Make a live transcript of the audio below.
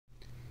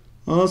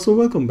So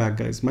welcome back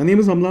guys, my name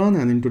is Amlan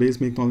and in today's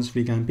Make Knowledge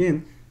Free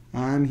campaign,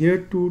 I'm here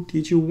to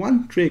teach you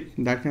one trick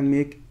that can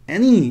make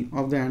any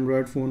of the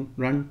Android phone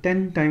run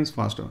 10 times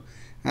faster,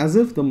 as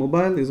if the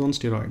mobile is on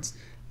steroids.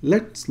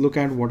 Let's look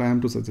at what I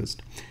am to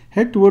suggest.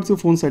 Head towards your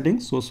phone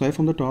settings, so swipe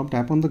from the top,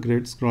 tap on the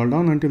grid, scroll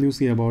down until you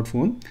see about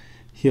phone.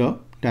 Here,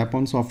 tap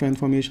on software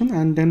information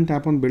and then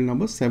tap on build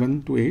number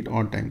 7 to 8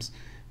 odd times.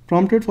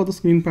 Prompted for the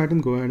screen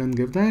pattern, go ahead and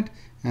give that,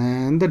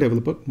 and the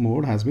developer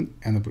mode has been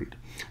enabled.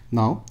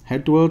 Now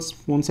head towards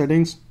phone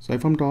settings,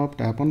 swipe from top,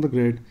 tap on the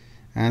grid,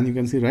 and you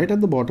can see right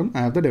at the bottom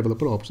I have the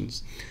developer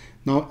options.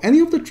 Now any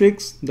of the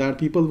tricks that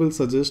people will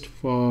suggest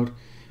for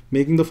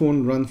making the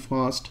phone run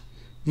fast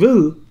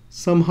will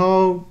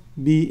somehow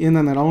be in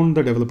and around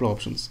the developer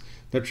options.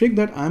 The trick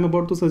that I'm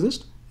about to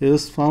suggest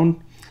is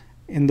found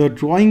in the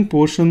drawing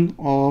portion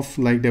of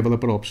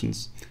developer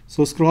options.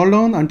 So scroll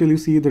down until you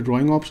see the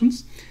drawing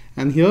options,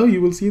 and here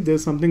you will see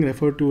there's something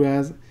referred to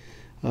as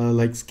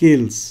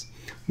scales.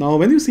 Now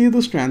when you see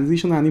this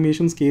transition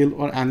animation scale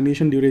or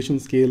animation duration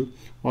scale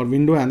or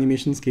window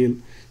animation scale,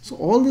 so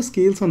all the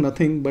scales are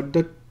nothing but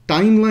the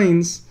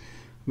timelines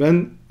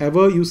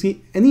whenever you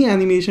see any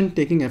animation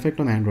taking effect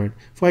on Android.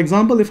 For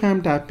example, if I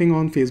am tapping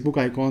on Facebook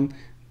icon,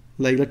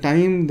 the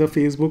time the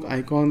Facebook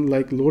icon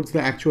loads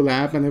the actual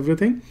app and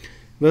everything,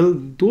 well,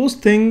 those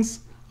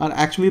things are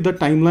actually the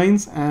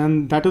timelines,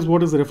 and that is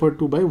what is referred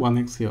to by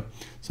 1x here.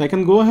 So I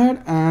can go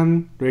ahead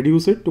and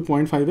reduce it to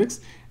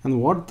 0.5x,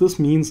 and what this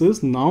means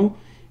is now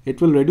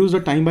it will reduce the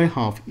time by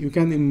half. You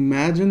can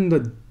imagine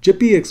the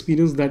jippy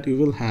experience that you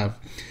will have.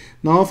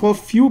 Now for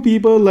few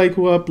people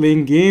who are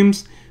playing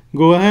games,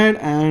 go ahead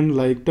and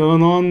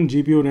turn on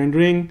GPU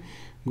rendering.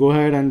 Go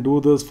ahead and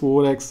do this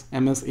 4x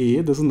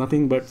MSA. This is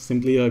nothing but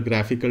simply a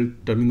graphical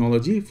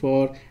terminology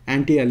for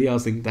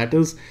anti-aliasing. That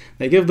is,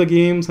 if the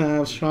games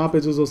have sharp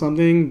edges or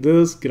something,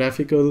 this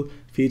graphical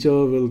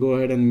feature will go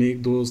ahead and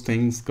make those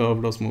things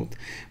curved or smooth.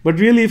 But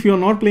really, if you're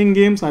not playing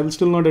games, I will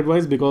still not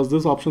advise, because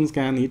these options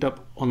can eat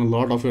up on a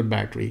lot of your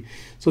battery.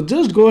 So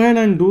just go ahead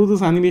and do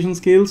this animation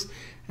scales,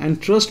 and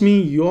trust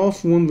me, your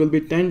phone will be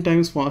 10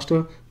 times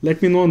faster.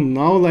 Let me know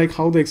now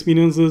how the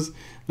experience is.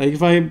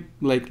 If I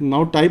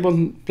now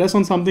press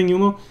on something,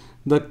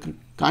 the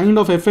kind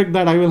of effect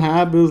that I will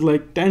have is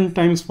 10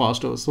 times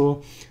faster.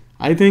 So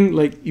I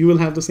think you will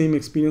have the same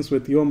experience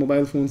with your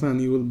mobile phones,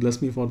 and you will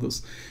bless me for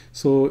this.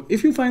 So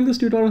if you find this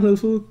tutorial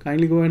helpful,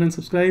 kindly go ahead and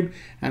subscribe,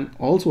 and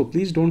also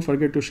please don't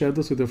forget to share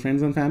this with your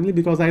friends and family,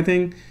 because I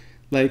think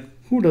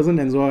who doesn't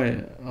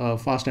enjoy a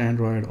faster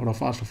Android or a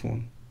faster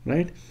phone,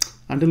 right?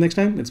 Until next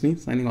time, it's me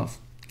signing off.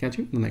 Catch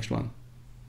you in the next one.